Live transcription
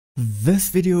This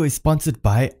video is sponsored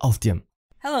by Altium.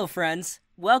 Hello friends,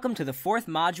 welcome to the fourth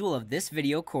module of this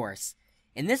video course.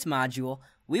 In this module,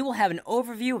 we will have an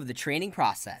overview of the training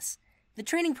process. The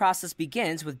training process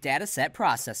begins with dataset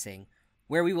processing,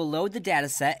 where we will load the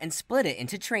dataset and split it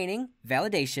into training,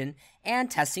 validation,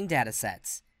 and testing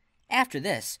datasets. After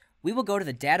this, we will go to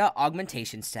the data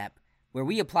augmentation step, where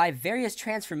we apply various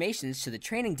transformations to the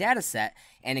training dataset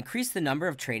and increase the number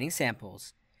of training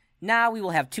samples. Now we will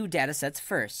have two datasets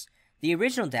first, the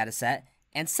original dataset,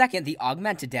 and second, the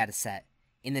augmented dataset.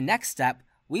 In the next step,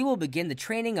 we will begin the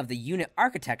training of the unit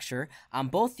architecture on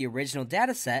both the original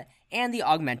dataset and the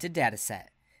augmented dataset.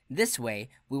 This way,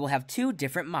 we will have two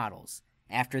different models.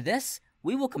 After this,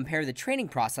 we will compare the training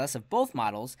process of both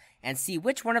models and see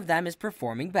which one of them is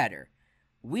performing better.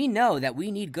 We know that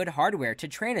we need good hardware to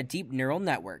train a deep neural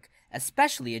network,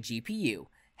 especially a GPU.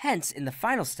 Hence, in the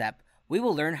final step, we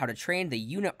will learn how to train the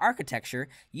unit architecture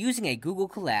using a Google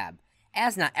Colab,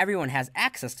 as not everyone has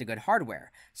access to good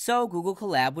hardware, so Google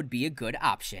Colab would be a good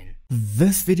option.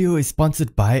 This video is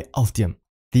sponsored by Altium,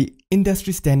 the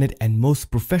industry standard and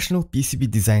most professional PCB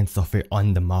design software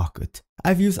on the market.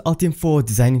 I've used Altium for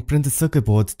designing printed circuit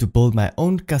boards to build my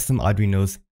own custom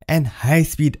Arduinos and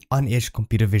high-speed on-edge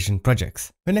computer vision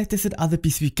projects. When I tested other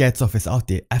PCB CAD softwares out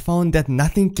there, I found that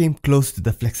nothing came close to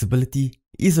the flexibility,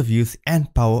 ease of use,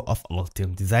 and power of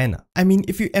Altium Designer. I mean,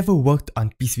 if you ever worked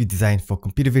on PCB design for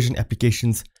computer vision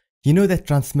applications, you know that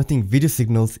transmitting video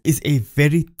signals is a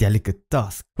very delicate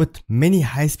task, with many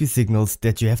high-speed signals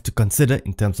that you have to consider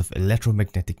in terms of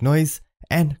electromagnetic noise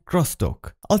and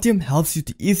crosstalk. Altium helps you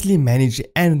to easily manage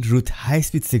and route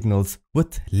high-speed signals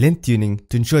with length tuning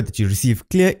to ensure that you receive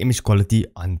clear image quality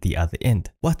on the other end.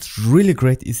 What's really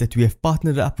great is that we have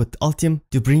partnered up with Altium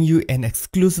to bring you an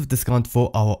exclusive discount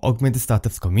for our Augmented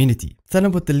Startups community. Sign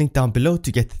up with the link down below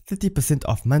to get 30%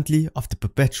 off monthly of the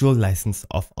perpetual license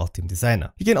of Altium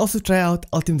Designer. You can also try out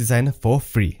Altium Designer for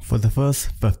free for the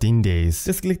first 15 days.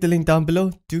 Just click the link down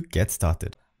below to get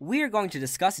started. We are going to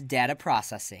discuss data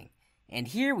processing. And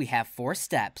here we have 4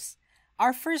 steps.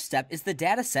 Our first step is the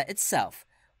dataset itself,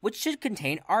 which should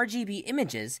contain RGB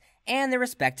images and their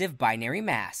respective binary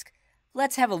mask.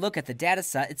 Let's have a look at the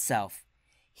dataset itself.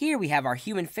 Here we have our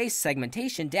human face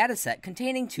segmentation dataset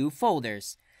containing 2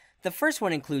 folders. The first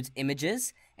one includes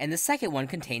images, and the second one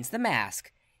contains the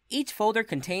mask. Each folder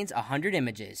contains 100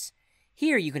 images.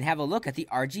 Here you can have a look at the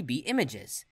RGB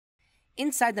images.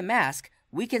 Inside the mask,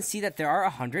 we can see that there are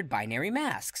 100 binary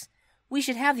masks. We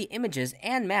should have the images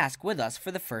and mask with us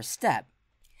for the first step.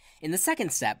 In the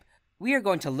second step, we are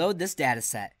going to load this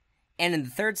dataset. And in the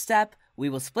third step, we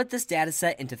will split this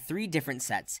dataset into 3 different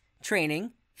sets: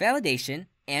 training, validation,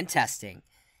 and testing.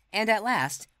 And at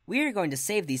last, we are going to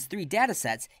save these 3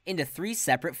 datasets into 3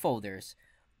 separate folders.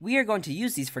 We are going to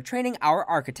use these for training our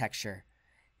architecture.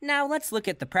 Now let's look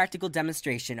at the practical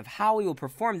demonstration of how we will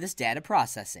perform this data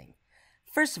processing.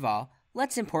 First of all,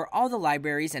 let's import all the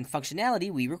libraries and functionality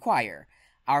we require.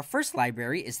 Our first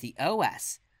library is the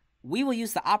OS. We will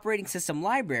use the operating system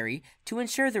library to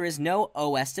ensure there is no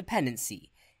OS dependency,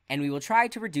 and we will try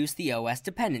to reduce the OS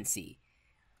dependency.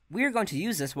 We are going to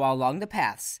use this while along the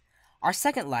paths. Our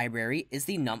second library is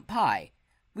the NumPy.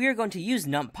 We are going to use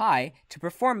NumPy to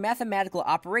perform mathematical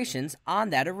operations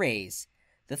on that arrays.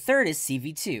 The third is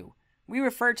CV2. We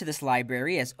refer to this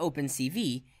library as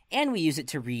OpenCV, and we use it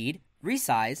to read,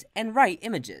 resize, and write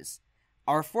images.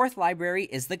 Our fourth library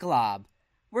is the glob.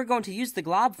 We're going to use the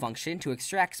glob function to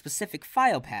extract specific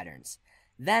file patterns.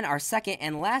 Then our second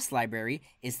and last library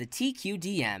is the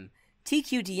TQDM.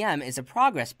 TQDM is a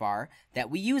progress bar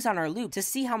that we use on our loop to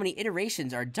see how many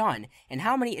iterations are done and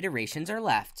how many iterations are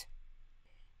left.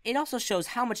 It also shows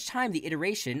how much time the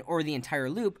iteration or the entire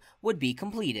loop would be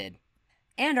completed.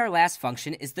 And our last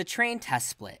function is the train test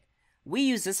split. We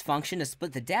use this function to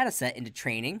split the dataset into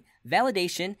training,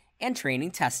 validation, and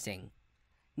training testing.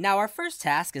 Now our first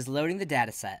task is loading the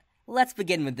dataset. Let's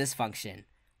begin with this function.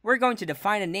 We're going to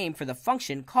define a name for the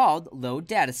function called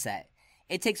loadDataset.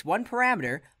 It takes one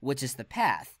parameter, which is the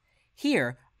path.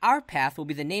 Here, our path will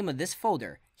be the name of this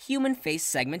folder, Human Face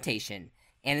Segmentation,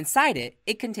 and inside it,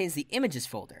 it contains the images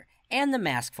folder and the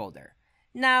mask folder.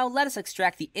 Now let us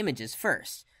extract the images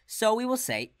first, so we will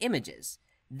say images.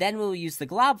 Then we will use the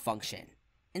glob function.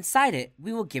 Inside it,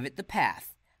 we will give it the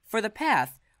path. For the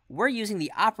path, we're using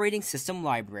the operating system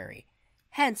library.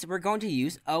 Hence, we're going to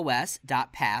use os.path.join.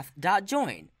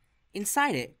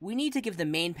 Inside it, we need to give the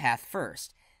main path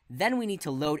first. Then we need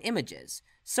to load images.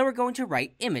 So we're going to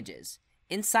write images.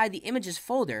 Inside the images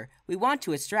folder, we want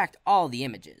to extract all the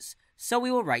images. So we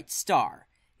will write star.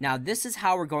 Now this is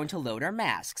how we're going to load our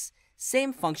masks.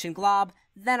 Same function glob,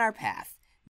 then our path.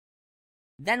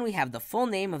 Then we have the full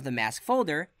name of the mask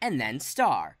folder, and then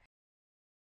star.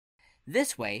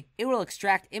 This way, it will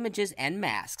extract images and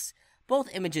masks.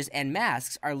 Both images and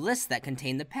masks are lists that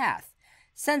contain the path.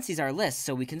 Since these are lists,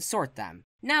 so we can sort them.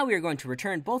 Now we are going to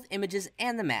return both images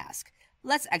and the mask.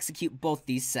 Let's execute both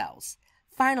these cells.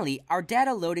 Finally, our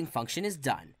data loading function is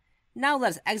done. Now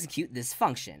let us execute this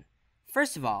function.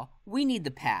 First of all, we need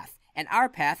the path, and our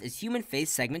path is human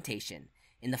face segmentation.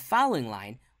 In the following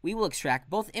line, we will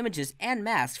extract both images and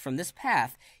masks from this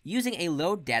path using a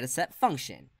load dataset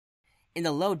function. In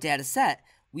the load dataset,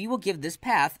 we will give this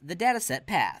path the dataset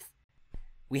path.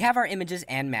 We have our images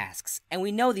and masks, and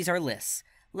we know these are lists.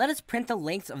 Let us print the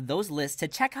lengths of those lists to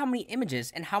check how many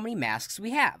images and how many masks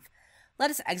we have. Let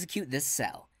us execute this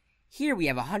cell. Here we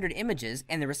have 100 images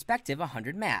and the respective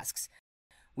 100 masks.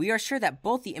 We are sure that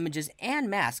both the images and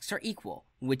masks are equal,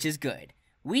 which is good.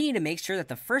 We need to make sure that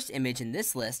the first image in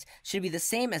this list should be the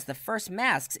same as the first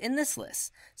masks in this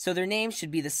list, so their names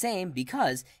should be the same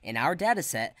because, in our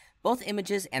dataset, both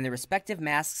images and their respective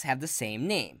masks have the same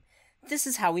name. This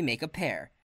is how we make a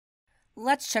pair.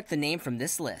 Let's check the name from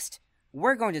this list.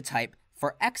 We're going to type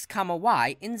for x,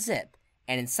 y in zip,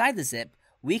 and inside the zip,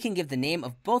 we can give the name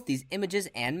of both these images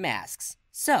and masks.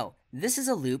 So, this is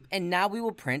a loop, and now we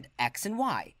will print x and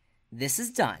y. This is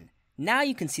done. Now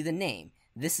you can see the name.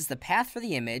 This is the path for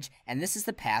the image, and this is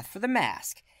the path for the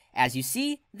mask. As you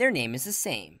see, their name is the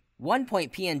same.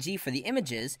 1.png for the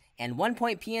images, and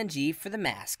 1.png for the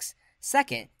masks.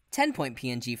 Second,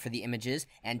 10.png for the images,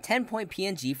 and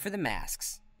 10.png for the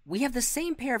masks. We have the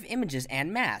same pair of images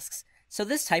and masks, so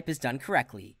this type is done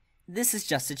correctly. This is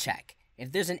just a check.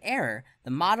 If there's an error,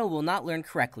 the model will not learn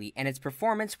correctly and its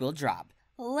performance will drop.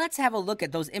 Let's have a look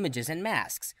at those images and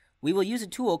masks. We will use a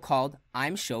tool called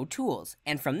imShowTools,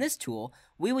 and from this tool,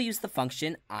 we will use the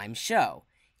function imShow.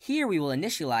 Here we will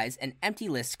initialize an empty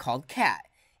list called cat.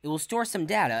 It will store some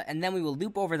data, and then we will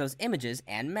loop over those images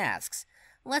and masks.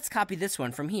 Let's copy this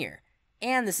one from here.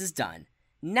 And this is done.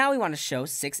 Now we want to show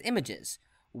 6 images.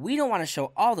 We don't want to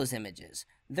show all those images.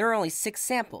 There are only 6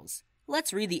 samples.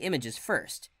 Let's read the images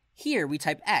first. Here we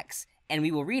type X, and we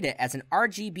will read it as an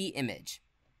RGB image.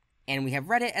 And we have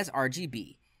read it as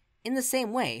RGB. In the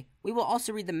same way, we will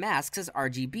also read the masks as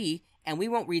RGB, and we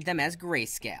won't read them as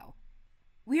grayscale.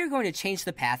 We are going to change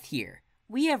the path here.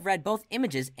 We have read both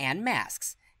images and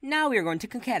masks. Now we are going to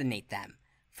concatenate them.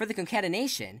 For the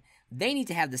concatenation, they need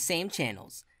to have the same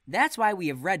channels. That's why we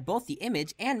have read both the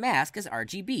image and mask as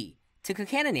RGB. To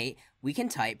concatenate, we can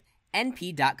type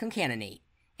np.concatenate.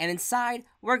 And inside,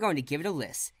 we're going to give it a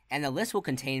list, and the list will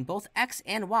contain both X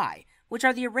and Y, which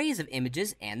are the arrays of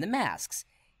images and the masks.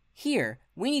 Here,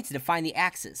 we need to define the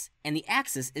axis, and the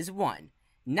axis is 1.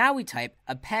 Now we type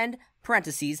append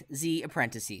parentheses z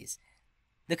parentheses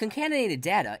the concatenated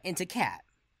data into cat.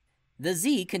 The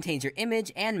z contains your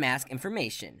image and mask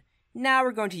information. Now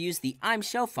we're going to use the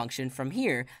imShow function from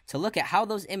here to look at how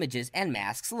those images and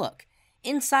masks look.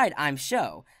 Inside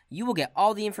imShow, you will get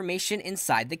all the information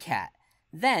inside the cat.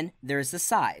 Then there is the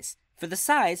size. For the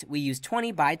size, we use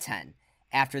 20 by 10.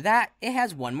 After that, it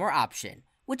has one more option,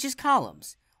 which is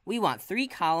columns. We want 3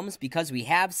 columns because we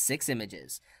have 6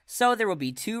 images, so there will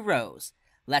be 2 rows.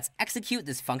 Let's execute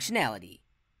this functionality.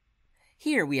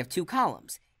 Here we have 2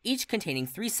 columns, each containing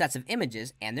 3 sets of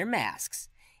images and their masks.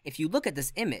 If you look at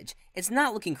this image, it's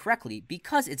not looking correctly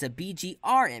because it's a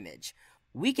BGR image.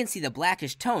 We can see the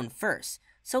blackish tone first,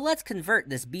 so let's convert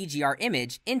this BGR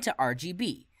image into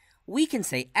RGB. We can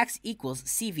say x equals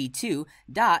cv2.cvt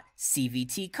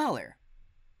color.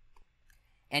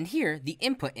 And here, the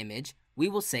input image, we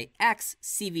will say x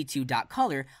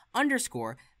cv2.color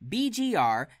underscore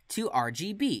BGR to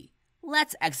RGB.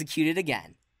 Let's execute it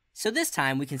again. So this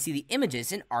time we can see the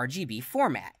images in RGB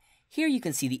format. Here you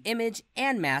can see the image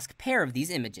and mask pair of these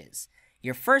images.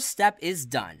 Your first step is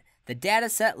done, the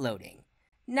dataset loading.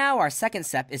 Now our second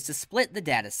step is to split the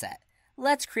dataset.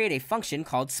 Let's create a function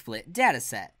called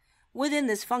splitDataset. Within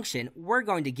this function, we're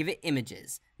going to give it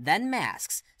images, then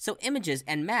masks, so images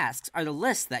and masks are the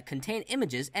lists that contain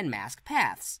images and mask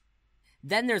paths.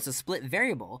 Then there's a split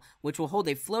variable, which will hold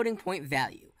a floating point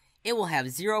value. It will have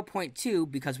 0.2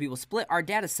 because we will split our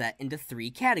dataset into 3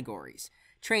 categories: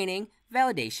 training,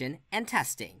 validation, and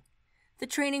testing. The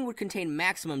training would contain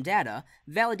maximum data,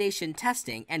 validation,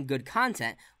 testing, and good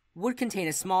content would contain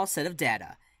a small set of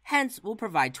data. Hence, we'll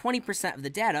provide 20% of the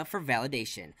data for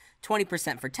validation,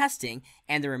 20% for testing,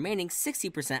 and the remaining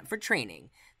 60% for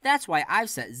training. That's why I've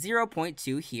set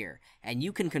 0.2 here, and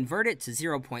you can convert it to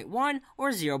 0.1 or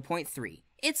 0.3.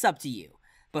 It's up to you.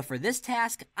 But for this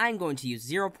task, I'm going to use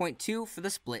 0.2 for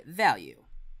the split value.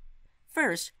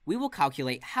 First, we will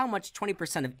calculate how much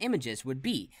 20% of images would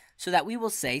be, so that we will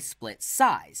say split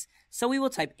size. So we will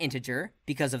type integer.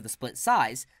 Because of the split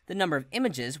size, the number of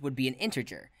images would be an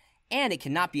integer, and it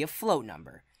cannot be a float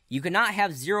number. You cannot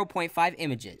have 0.5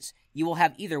 images. You will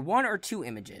have either 1 or 2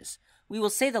 images. We will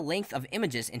say the length of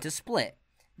images into split.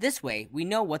 This way, we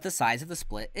know what the size of the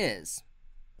split is.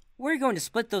 We're going to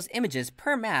split those images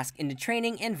per mask into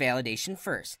training and validation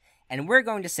first, and we're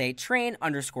going to say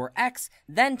train_x,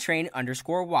 then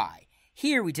train_y.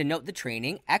 Here we denote the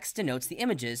training, x denotes the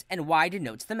images, and y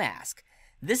denotes the mask.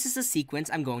 This is the sequence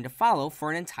I'm going to follow for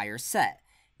an entire set.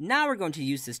 Now we're going to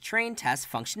use this train test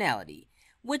functionality,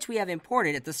 which we have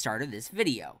imported at the start of this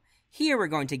video. Here we're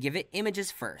going to give it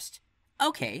images first.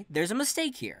 Okay, there's a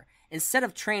mistake here. Instead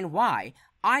of train y,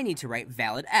 I need to write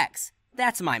valid x.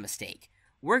 That's my mistake.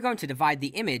 We're going to divide the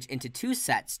image into 2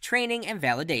 sets, training and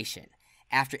validation.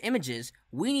 After images,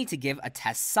 we need to give a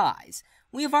test size.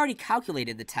 We have already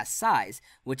calculated the test size,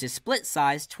 which is split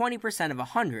size 20% of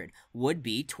 100 would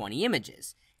be 20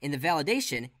 images. In the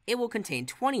validation, it will contain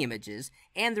 20 images,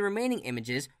 and the remaining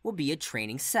images will be a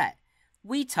training set.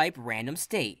 We type random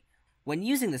state. When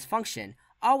using this function,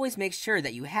 always make sure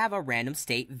that you have a random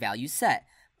state value set.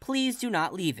 Please do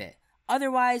not leave it,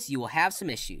 otherwise you will have some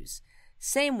issues.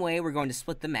 Same way we're going to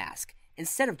split the mask.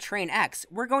 Instead of train x,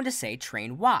 we're going to say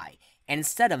train y. And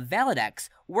instead of valid x,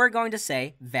 we're going to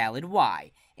say valid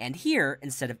y. And here,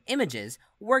 instead of images,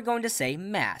 we're going to say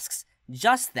masks.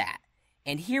 Just that.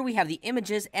 And here we have the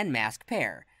images and mask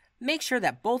pair. Make sure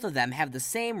that both of them have the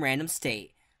same random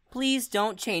state. Please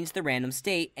don't change the random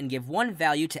state and give one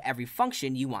value to every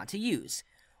function you want to use.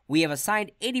 We have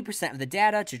assigned 80% of the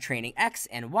data to training x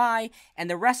and y, and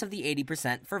the rest of the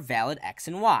 80% for valid x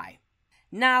and y.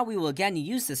 Now we will again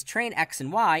use this train x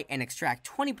and y and extract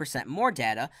 20% more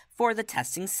data for the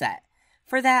testing set.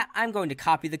 For that, I'm going to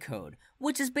copy the code,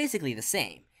 which is basically the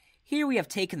same. Here we have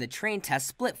taken the train test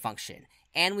split function,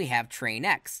 and we have train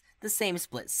x, the same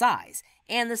split size,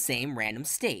 and the same random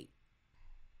state.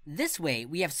 This way,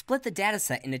 we have split the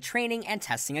dataset into training and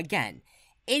testing again.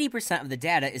 80% of the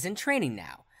data is in training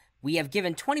now. We have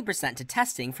given 20% to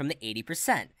testing from the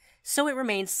 80%, so it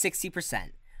remains 60%.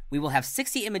 We will have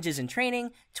 60 images in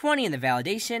training, 20 in the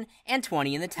validation, and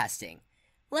 20 in the testing.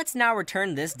 Let's now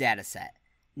return this dataset.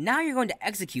 Now you're going to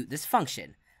execute this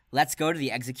function. Let's go to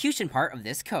the execution part of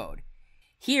this code.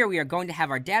 Here we are going to have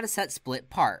our dataset split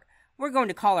part. We're going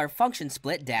to call our function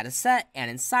split dataset, and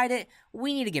inside it,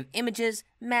 we need to give images,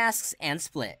 masks, and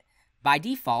split. By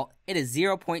default, it is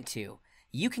 0.2.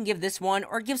 You can give this one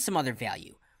or give some other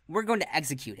value. We're going to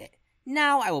execute it.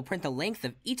 Now I will print the length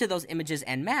of each of those images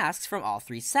and masks from all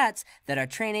 3 sets that are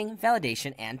training,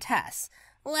 validation, and tests.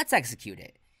 Let's execute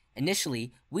it.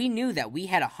 Initially, we knew that we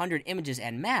had 100 images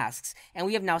and masks, and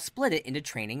we have now split it into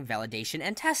training, validation,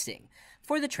 and testing.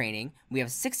 For the training, we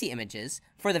have 60 images.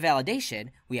 For the validation,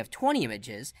 we have 20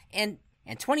 images, and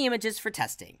 20 images for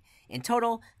testing. In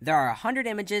total, there are 100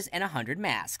 images and 100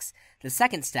 masks. The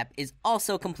second step is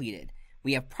also completed.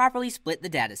 We have properly split the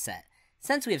dataset.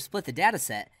 Since we have split the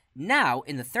dataset, now,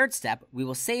 in the third step, we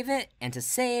will save it, and to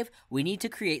save, we need to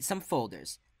create some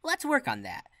folders. Let's work on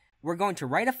that. We're going to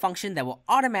write a function that will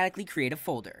automatically create a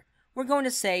folder. We're going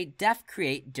to say def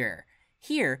create dir.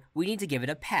 Here, we need to give it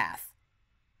a path.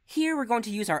 Here, we're going to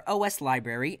use our OS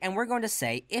library, and we're going to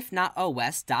say if not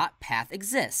os.path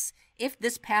exists. If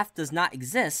this path does not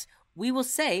exist, we will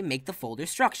say make the folder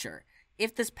structure.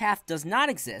 If this path does not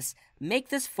exist, make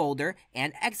this folder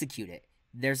and execute it.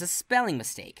 There's a spelling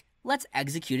mistake. Let's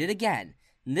execute it again.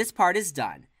 This part is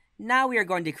done. Now we are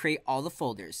going to create all the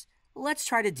folders. Let's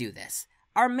try to do this.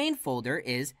 Our main folder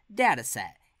is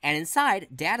dataset, and inside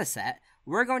dataset,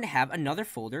 we're going to have another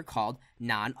folder called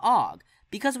non-aug,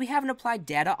 because we haven't applied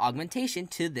data augmentation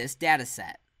to this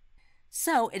dataset.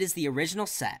 So it is the original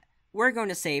set. We're going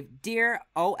to save dir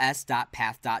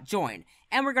os.path.join,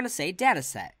 and we're going to say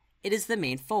dataset. It is the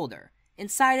main folder.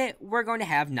 Inside it, we're going to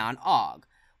have non-aug.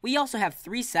 We also have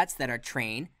 3 sets that are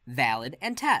train, valid,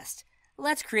 and test.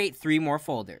 Let's create 3 more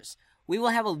folders. We will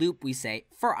have a loop we say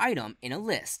for item in a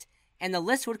list, and the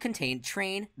list would contain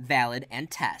train, valid,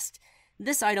 and test.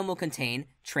 This item will contain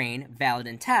train, valid,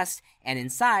 and test, and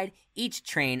inside each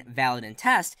train, valid, and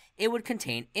test, it would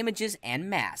contain images and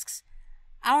masks.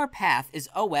 Our path is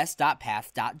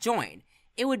os.path.join.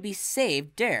 It would be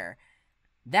saved dir.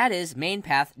 That is main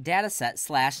path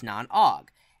dataset / non-aug.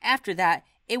 After that,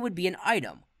 it would be an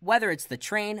item, whether it's the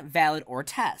train, valid, or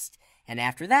test. And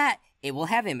after that, it will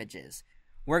have images.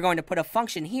 We're going to put a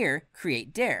function here,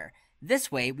 create dir.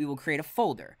 This way, we will create a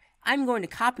folder. I'm going to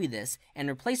copy this and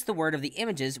replace the word of the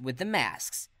images with the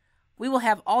masks. We will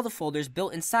have all the folders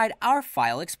built inside our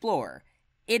File Explorer.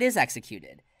 It is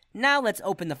executed. Now let's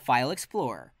open the File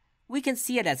Explorer. We can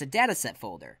see it as a dataset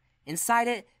folder. Inside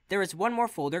it, there is one more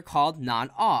folder called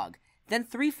non-aug, then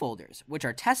 3 folders, which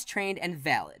are test trained and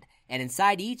valid, and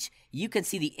inside each, you can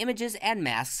see the images and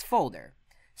masks folder.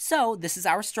 So this is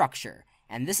our structure,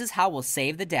 and this is how we'll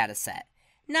save the dataset.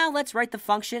 Now let's write the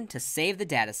function to save the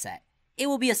dataset. It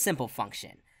will be a simple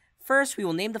function. First, we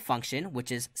will name the function,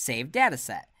 which is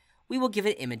saveDataset. We will give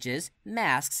it images,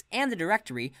 masks, and the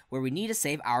directory where we need to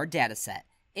save our dataset,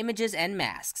 images and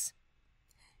masks.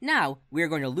 Now, we are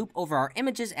going to loop over our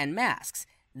images and masks.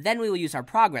 Then we will use our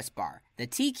progress bar, the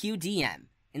TQDM.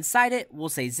 Inside it, we'll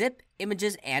say zip,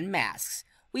 images, and masks.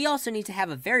 We also need to have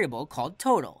a variable called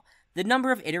total, the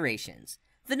number of iterations.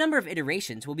 The number of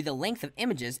iterations will be the length of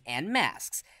images and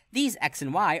masks. These X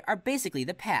and Y are basically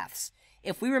the paths.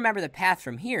 If we remember the path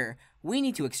from here, we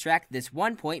need to extract this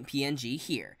one.png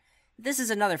here. This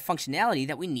is another functionality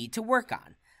that we need to work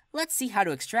on. Let's see how to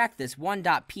extract this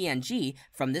one.png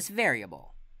from this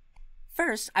variable.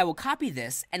 First, I will copy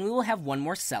this and we will have one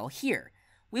more cell here.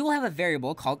 We will have a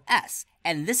variable called s,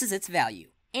 and this is its value,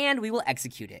 and we will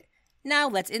execute it. Now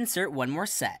let's insert one more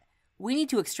set. We need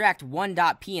to extract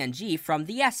one.png from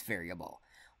the s variable.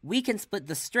 We can split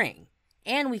the string,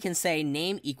 and we can say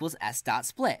name equals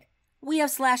s.split. We have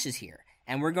slashes here,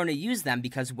 and we're going to use them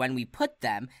because when we put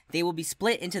them, they will be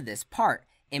split into this part,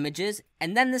 images,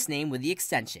 and then this name with the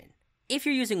extension. If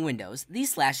you're using Windows,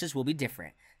 these slashes will be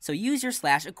different, so use your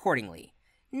slash accordingly.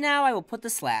 Now I will put the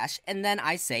slash, and then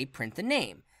I say print the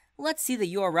name. Let's see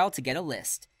the URL to get a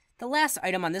list. The last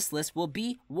item on this list will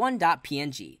be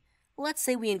one.png. Let's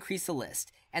say we increase the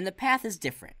list, and the path is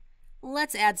different.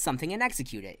 Let's add something and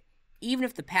execute it. Even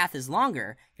if the path is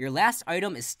longer, your last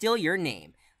item is still your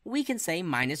name. We can say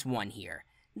 -1 here.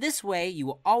 This way, you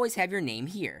will always have your name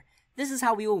here. This is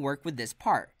how we will work with this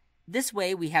part. This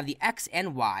way, we have the X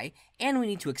and Y, and we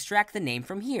need to extract the name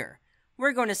from here.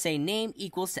 We're going to say name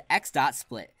equals to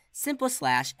x.split, simple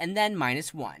slash, and then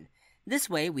 -1. This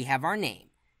way, we have our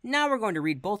name. Now we're going to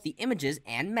read both the images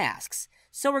and masks.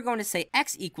 So we're going to say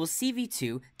x equals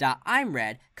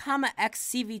cv2.imred, x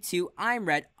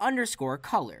cv2imred underscore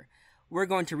color. We're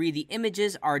going to read the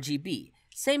images RGB.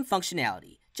 Same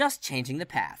functionality, just changing the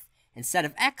path. Instead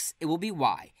of x, it will be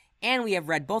y. And we have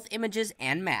read both images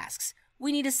and masks.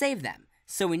 We need to save them,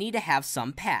 so we need to have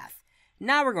some path.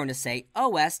 Now we're going to say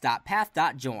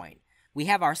os.path.join. We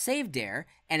have our saved there,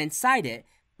 and inside it,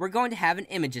 we're going to have an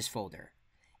images folder.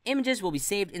 Images will be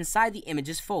saved inside the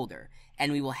images folder,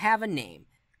 and we will have a name.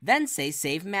 Then say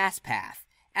save mask path.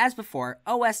 As before,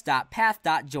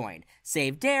 os.path.join.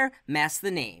 Save there, mask the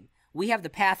name. We have the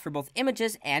path for both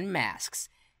images and masks.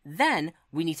 Then,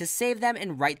 we need to save them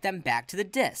and write them back to the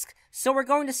disk. So we're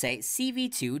going to say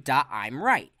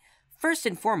cv2.imwrite. First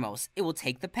and foremost, it will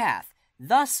take the path.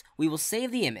 Thus, we will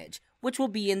save the image, which will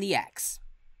be in the X.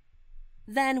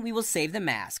 Then we will save the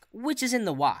mask, which is in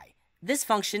the Y. This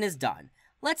function is done.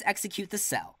 Let's execute the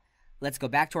cell. Let's go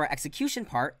back to our execution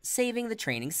part, saving the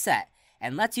training set,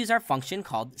 and let's use our function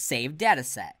called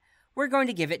saveDataset. We're going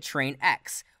to give it train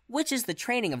X, which is the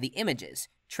training of the images,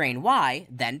 train Y,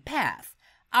 then path.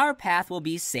 Our path will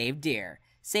be savedir.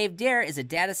 Savedir is a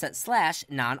dataset slash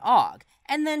non-aug,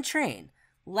 and then train.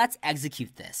 Let's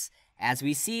execute this. As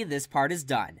we see, this part is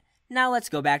done. Now let's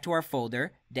go back to our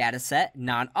folder, dataset,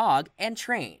 non-aug, and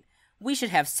train. We should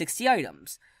have 60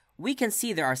 items. We can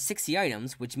see there are 60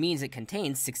 items, which means it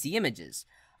contains 60 images.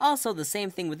 Also, the same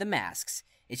thing with the masks.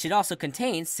 It should also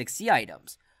contain 60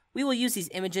 items. We will use these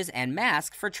images and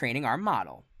masks for training our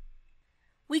model.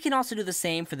 We can also do the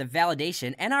same for the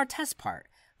validation and our test part.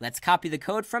 Let's copy the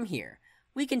code from here.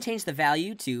 We can change the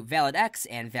value to valid X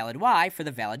and valid Y for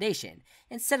the validation.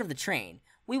 Instead of the train,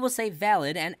 we will say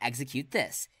valid and execute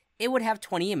this. It would have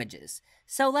 20 images.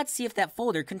 So let's see if that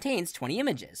folder contains 20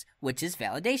 images, which is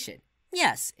validation.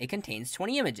 Yes, it contains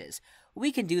 20 images.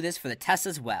 We can do this for the test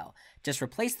as well. Just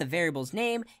replace the variable's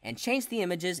name and change the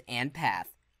images and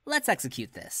path. Let's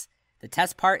execute this. The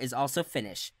test part is also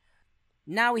finished.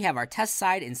 Now we have our test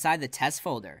side inside the test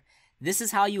folder. This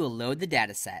is how you will load the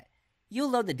dataset.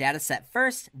 You'll load the dataset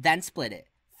first, then split it.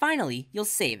 Finally, you'll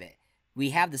save it.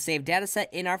 We have the saved dataset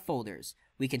in our folders.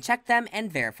 We can check them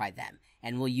and verify them,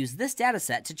 and we'll use this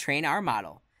dataset to train our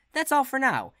model. That's all for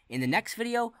now. In the next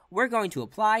video, we're going to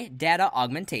apply data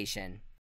augmentation.